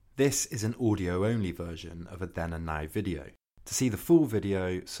This is an audio-only version of a Then and Now video. To see the full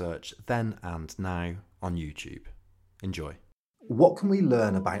video, search Then and Now on YouTube. Enjoy. What can we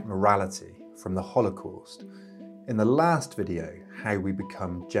learn about morality from the Holocaust? In the last video, How We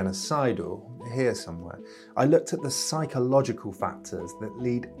Become Genocidal, here somewhere, I looked at the psychological factors that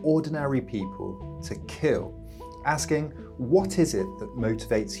lead ordinary people to kill, asking what is it that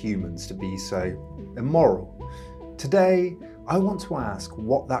motivates humans to be so immoral? Today, I want to ask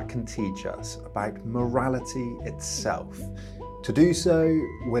what that can teach us about morality itself. To do so,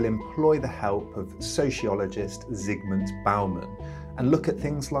 we'll employ the help of sociologist Zygmunt Bauman and look at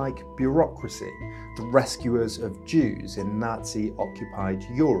things like bureaucracy, the rescuers of Jews in Nazi-occupied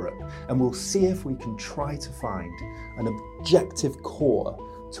Europe, and we'll see if we can try to find an objective core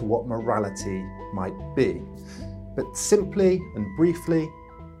to what morality might be. But simply and briefly,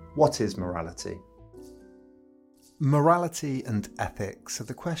 what is morality? Morality and ethics are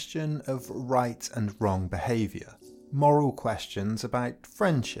the question of right and wrong behaviour. Moral questions about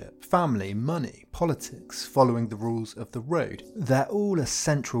friendship, family, money, politics, following the rules of the road. They're all a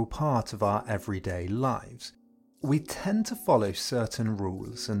central part of our everyday lives. We tend to follow certain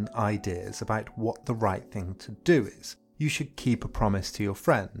rules and ideas about what the right thing to do is. You should keep a promise to your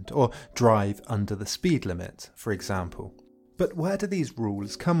friend, or drive under the speed limit, for example. But where do these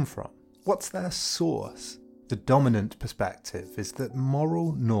rules come from? What's their source? The dominant perspective is that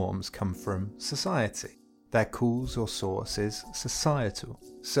moral norms come from society. Their cause or source is societal.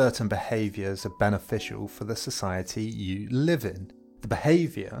 Certain behaviours are beneficial for the society you live in. The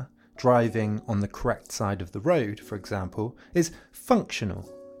behaviour, driving on the correct side of the road, for example, is functional,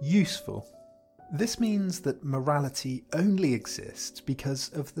 useful. This means that morality only exists because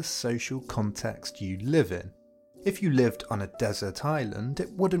of the social context you live in. If you lived on a desert island, it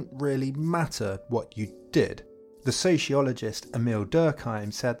wouldn't really matter what you did. The sociologist Emile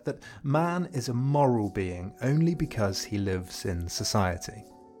Durkheim said that man is a moral being only because he lives in society.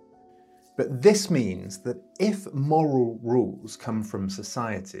 But this means that if moral rules come from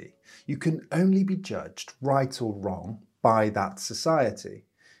society, you can only be judged right or wrong by that society.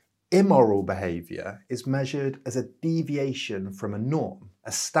 Immoral behaviour is measured as a deviation from a norm,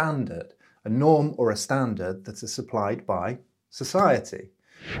 a standard, a norm or a standard that is supplied by society.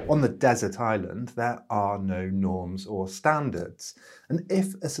 On the desert island, there are no norms or standards. And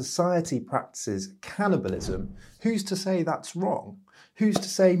if a society practices cannibalism, who's to say that's wrong? Who's to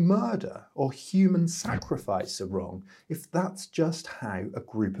say murder or human sacrifice are wrong if that's just how a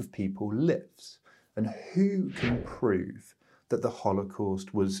group of people lives? And who can prove that the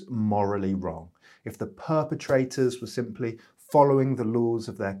Holocaust was morally wrong if the perpetrators were simply following the laws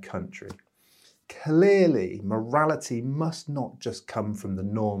of their country? Clearly, morality must not just come from the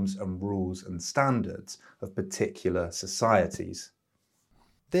norms and rules and standards of particular societies.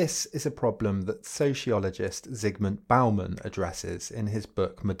 This is a problem that sociologist Zygmunt Bauman addresses in his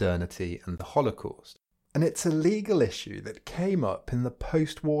book Modernity and the Holocaust. And it's a legal issue that came up in the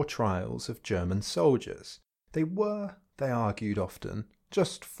post-war trials of German soldiers. They argued often,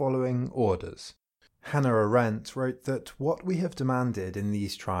 just following orders. Hannah Arendt wrote that what we have demanded in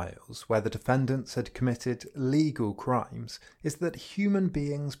these trials, where the defendants had committed legal crimes, is that human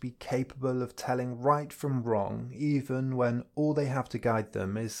beings be capable of telling right from wrong even when all they have to guide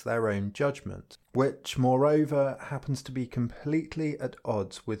them is their own judgment, which, moreover, happens to be completely at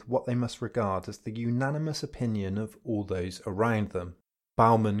odds with what they must regard as the unanimous opinion of all those around them.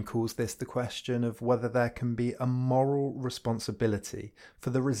 Bauman calls this the question of whether there can be a moral responsibility for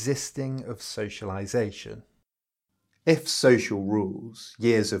the resisting of socialization. If social rules,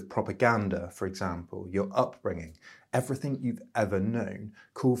 years of propaganda, for example, your upbringing, everything you've ever known,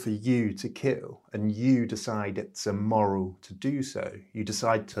 call for you to kill, and you decide it's immoral to do so, you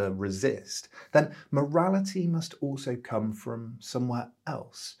decide to resist, then morality must also come from somewhere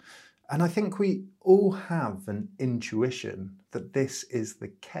else. And I think we all have an intuition that this is the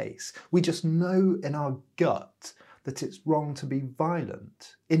case. We just know in our gut that it's wrong to be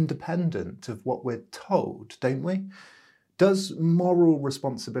violent, independent of what we're told, don't we? Does moral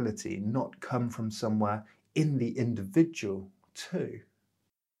responsibility not come from somewhere in the individual too?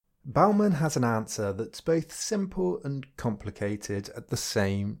 Bauman has an answer that's both simple and complicated at the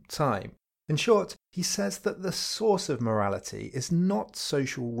same time. In short, he says that the source of morality is not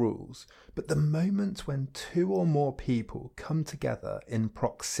social rules, but the moment when two or more people come together in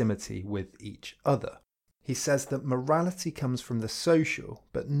proximity with each other. He says that morality comes from the social,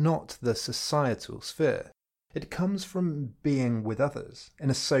 but not the societal sphere. It comes from being with others in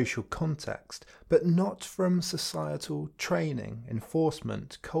a social context, but not from societal training,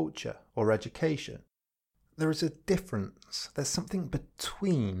 enforcement, culture, or education. there is a difference. There's something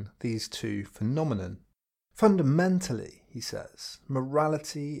between these two phenomena. Fundamentally, he says,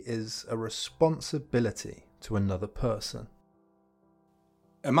 morality is a responsibility to another person.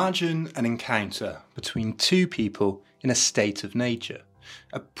 Imagine an encounter between two people in a state of nature,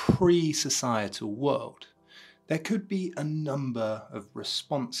 a pre-societal world. There could be a number of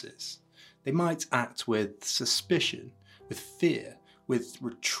responses. They might act with suspicion, with fear, with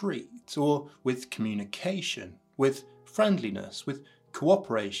retreat, or with communication, with friendliness, with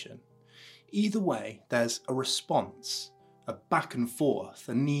cooperation. Either way, there's a response, a back and forth,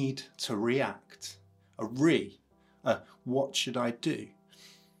 a need to react, a what should I do?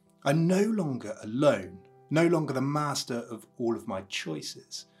 I'm no longer alone, no longer the master of all of my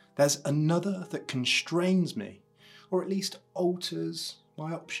choices. There's another that constrains me, or at least alters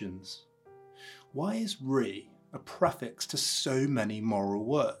my options. Why is a prefix to so many moral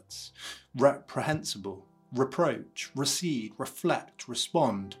words? Reprehensible, reproach, recede, reflect,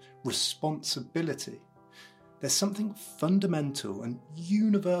 respond, responsibility. There's something fundamental and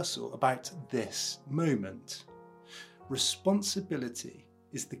universal about this moment. Responsibility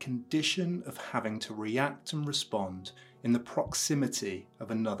is the condition of having to react and respond in the proximity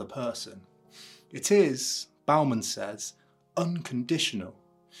of another person. It is, Bauman says, unconditional.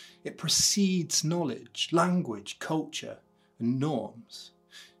 It precedes knowledge, language, culture, and norms.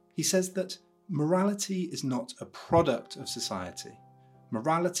 He says that morality is not a product of society.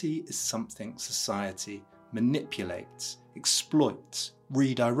 Morality is something society manipulates, exploits,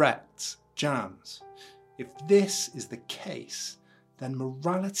 redirects, jams. If this is the case, then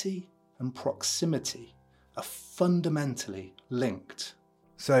morality and proximity are fundamentally linked.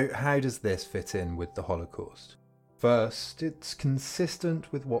 So how does this fit in with the Holocaust? First, it's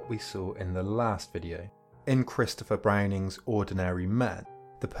consistent with what we saw in the last video. In Christopher Browning's Ordinary Men,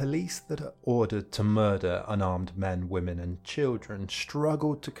 the police that are ordered to murder unarmed men, women and children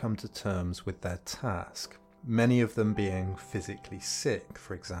struggled to come to terms with their task, many of them being physically sick,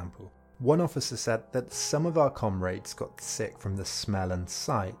 for example. One officer said that some of our comrades got sick from the smell and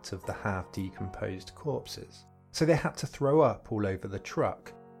sight of the half-decomposed corpses, so they had to throw up all over the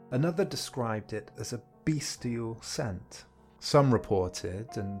truck. Another described it as a bestial scent. Some reported,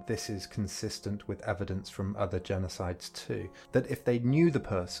 and this is consistent with evidence from other genocides too, that if they knew the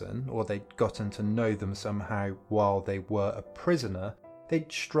person or they'd gotten to know them somehow while they were a prisoner,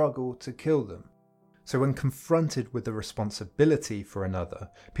 they'd struggle to kill them. So when confronted with the responsibility for another,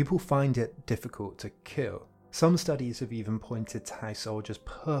 people find it difficult to kill. Some studies have even pointed to how soldiers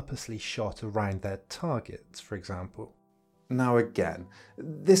purposely shot around their targets, for example. Now again,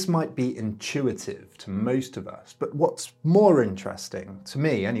 this might be intuitive to most of us, but what's more interesting, to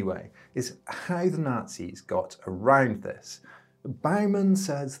me anyway, is how the Nazis got around this. Bauman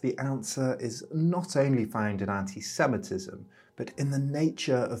says the answer is not only found in anti-Semitism, but in the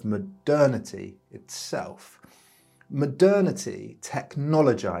nature of modernity itself. Modernity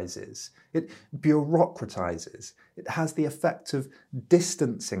technologizes, it bureaucratizes, it has the effect of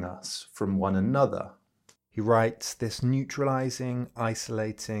distancing us from one another. He writes, this neutralizing,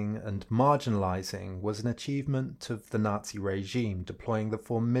 isolating and marginalizing was an achievement of the Nazi regime deploying the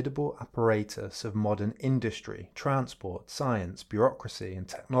formidable apparatus of modern industry, transport, science, bureaucracy and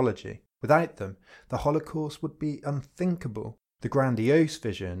technology. Without them, the Holocaust would be unthinkable. The grandiose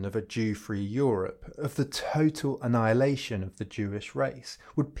vision of a Jew-free Europe, of the total annihilation of the Jewish race,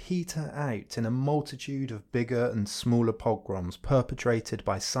 would peter out in a multitude of bigger and smaller pogroms perpetrated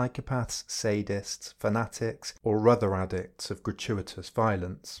by psychopaths, sadists, fanatics, or other addicts of gratuitous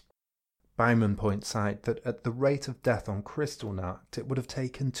violence. Bauman points out that at the rate of death on Kristallnacht, it would have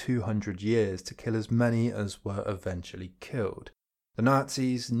taken 200 years to kill as many as were eventually killed. The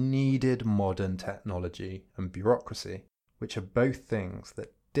Nazis needed modern technology and bureaucracy, which are both things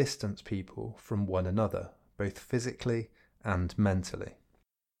that distance people from one another, both physically and mentally.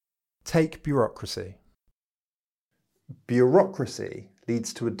 Take bureaucracy. Bureaucracy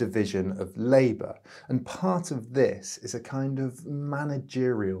leads to a division of labour, and part of this is a kind of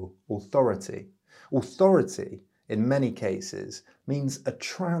managerial authority. Authority, in many cases, means a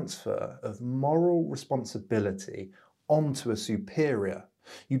transfer of moral responsibility onto a superior.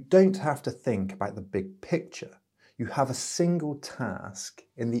 You don't have to think about the big picture. You have a single task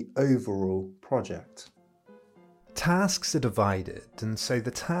in the overall project. Tasks are divided, and so the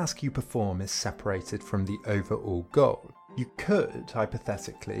task you perform is separated from the overall goal. You could,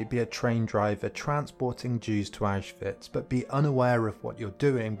 hypothetically, be a train driver transporting Jews to Auschwitz, but be unaware of what you're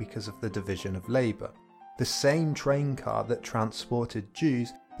doing because of the division of labour. The same train car that transported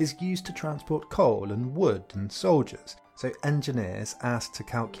Jews is used to transport coal and wood and soldiers, So engineers asked to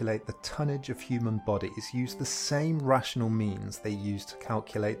calculate the tonnage of human bodies used the same rational means they used to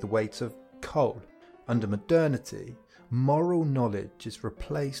calculate the weight of coal. Under modernity, moral knowledge is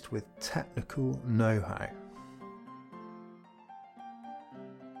replaced with technical know-how.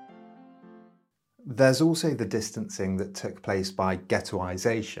 There's also the distancing that took place by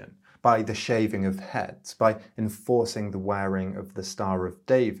ghettoisation, by the shaving of heads, by enforcing the wearing of the Star of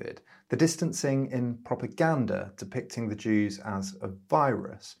David, the distancing in propaganda depicting the Jews as a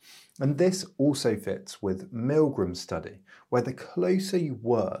virus. And this also fits with Milgram's study, where the closer you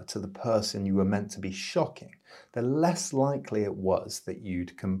were to the person you were meant to be shocking, the less likely it was that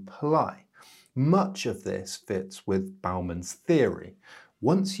you'd comply. Much of this fits with Bauman's theory.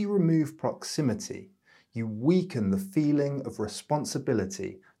 Once you remove proximity, you weaken the feeling of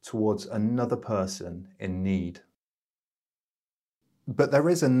responsibility towards another person in need. But there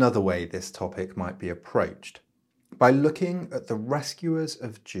is another way this topic might be approached, by looking at the rescuers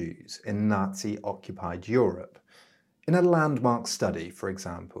of Jews in Nazi-occupied Europe. In a landmark study, for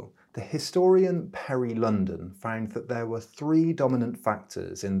example, the historian Perry London found that there were three dominant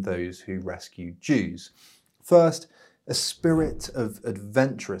factors in those who rescued Jews. First, a spirit of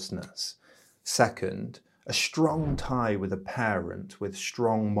adventurousness. Second, a strong tie with a parent with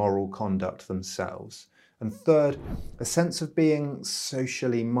strong moral conduct themselves. And third, a sense of being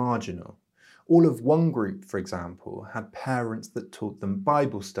socially marginal. All of one group, for example, had parents that taught them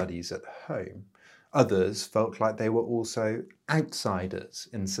Bible studies at home. Others felt like they were also outsiders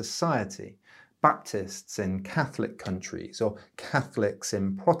in society, Baptists in Catholic countries or Catholics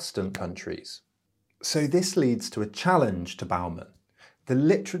in Protestant countries. So this leads to a challenge to Bauman. The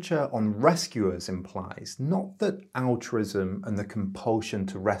literature on rescuers implies not that altruism and the compulsion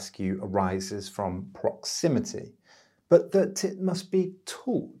to rescue arises from proximity, but that it must be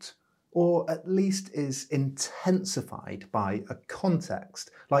taught, or at least is intensified by a context,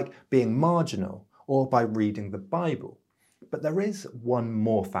 like being marginal or by reading the Bible. But there is one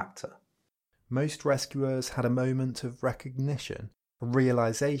more factor. Most rescuers had a moment of recognition, a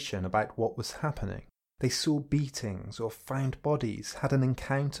realization about what was happening. They saw beatings or found bodies, had an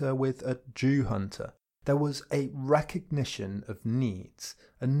encounter with a Jew hunter. There was a recognition of needs,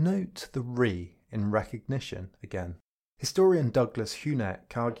 and note the re in recognition again. Historian Douglas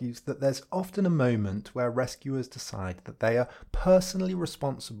Huneck argues that there's often a moment where rescuers decide that they are personally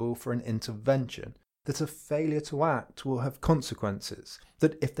responsible for an intervention, that a failure to act will have consequences,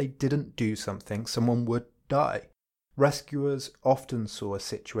 that if they didn't do something, someone would die. Rescuers often saw a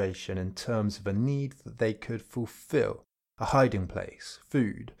situation in terms of a need that they could fulfill, a hiding place,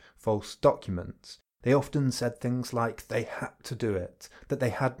 food, false documents. They often said things like they had to do it, that they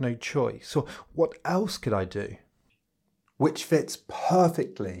had no choice, or what else could I do? Which fits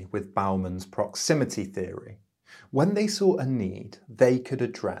perfectly with Bauman's proximity theory. When they saw a need they could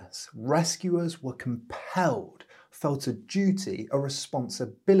address, rescuers were compelled, felt a duty, a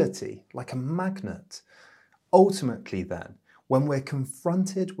responsibility, like a magnet. Ultimately then, when we're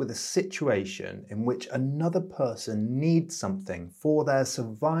confronted with a situation in which another person needs something for their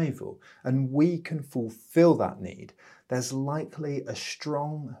survival and we can fulfill that need, there's likely a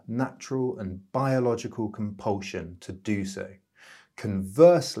strong natural and biological compulsion to do so.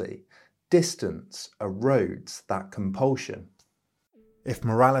 Conversely, distance erodes that compulsion. If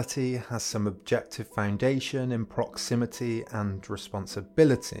morality has some objective foundation in proximity and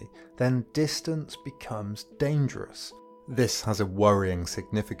responsibility, then distance becomes dangerous. This has a worrying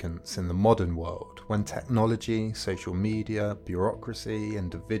significance in the modern world, when technology, social media, bureaucracy,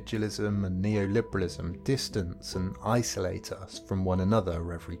 individualism and neoliberalism distance and isolate us from one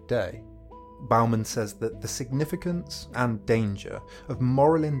another every day. Bauman says that the significance and danger of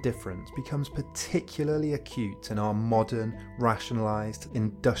moral indifference becomes particularly acute in our modern, rationalised,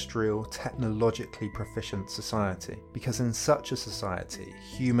 industrial, technologically proficient society, because in such a society,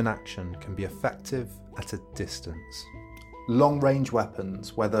 human action can be effective at a distance. Long-range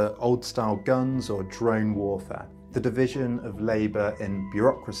weapons, whether old-style guns or drone warfare, the division of labour in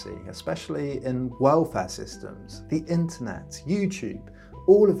bureaucracy, especially in welfare systems, the internet, YouTube,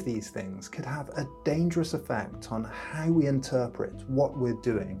 all of these things could have a dangerous effect on how we interpret what we're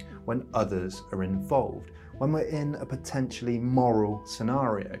doing when others are involved, when we're in a potentially moral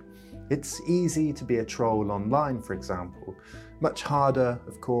scenario. It's easy to be a troll online, for example, much harder,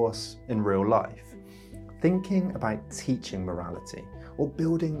 of course, in real life. Thinking about teaching morality or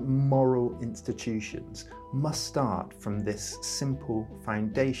building moral institutions must start from this simple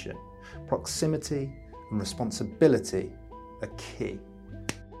foundation. Proximity and responsibility are key.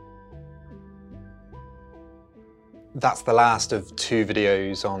 That's the last of 2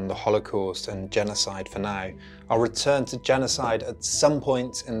 videos on the Holocaust and genocide for now. I'll return to genocide at some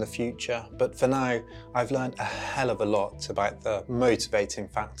point in the future, but for now I've learned a hell of a lot about the motivating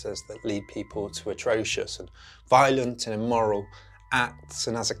factors that lead people to atrocious and violent and immoral acts,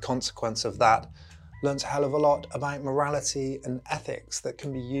 and as a consequence of that, learned a hell of a lot about morality and ethics that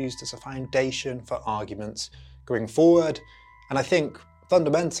can be used as a foundation for arguments going forward. And I think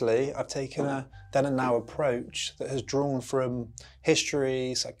fundamentally, I've taken a then and now approach that has drawn from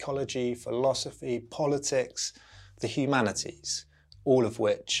history, psychology, philosophy, politics, the humanities, all of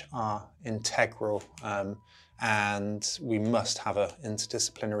which are integral, and we must have an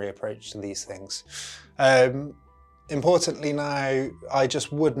interdisciplinary approach to these things. Importantly now, I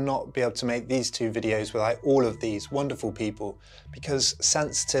just would not be able to make these 2 videos without all of these wonderful people, because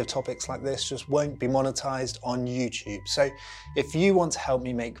sensitive topics like this just won't be monetized on YouTube. So if you want to help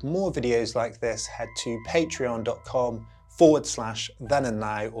me make more videos like this, head to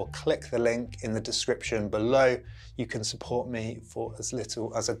patreon.com/thenandnow or click the link in the description below. You can support me for as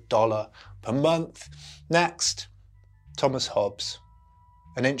little as $1 per month. Next, Thomas Hobbes.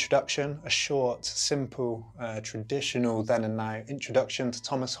 An introduction, a short, simple, traditional then and now introduction to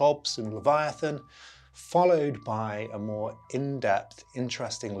Thomas Hobbes and Leviathan, followed by a more in-depth,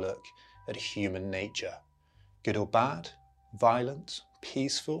 interesting look at human nature. Good or bad, violent,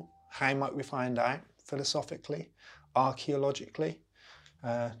 peaceful, how might we find out philosophically, archaeologically?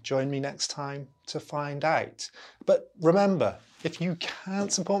 Join me next time to find out. But remember, if you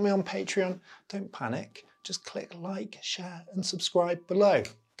can't support me on Patreon, don't panic. Just click like, share and subscribe below.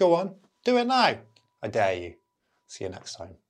 Go on, do it now. I dare you. See you next time.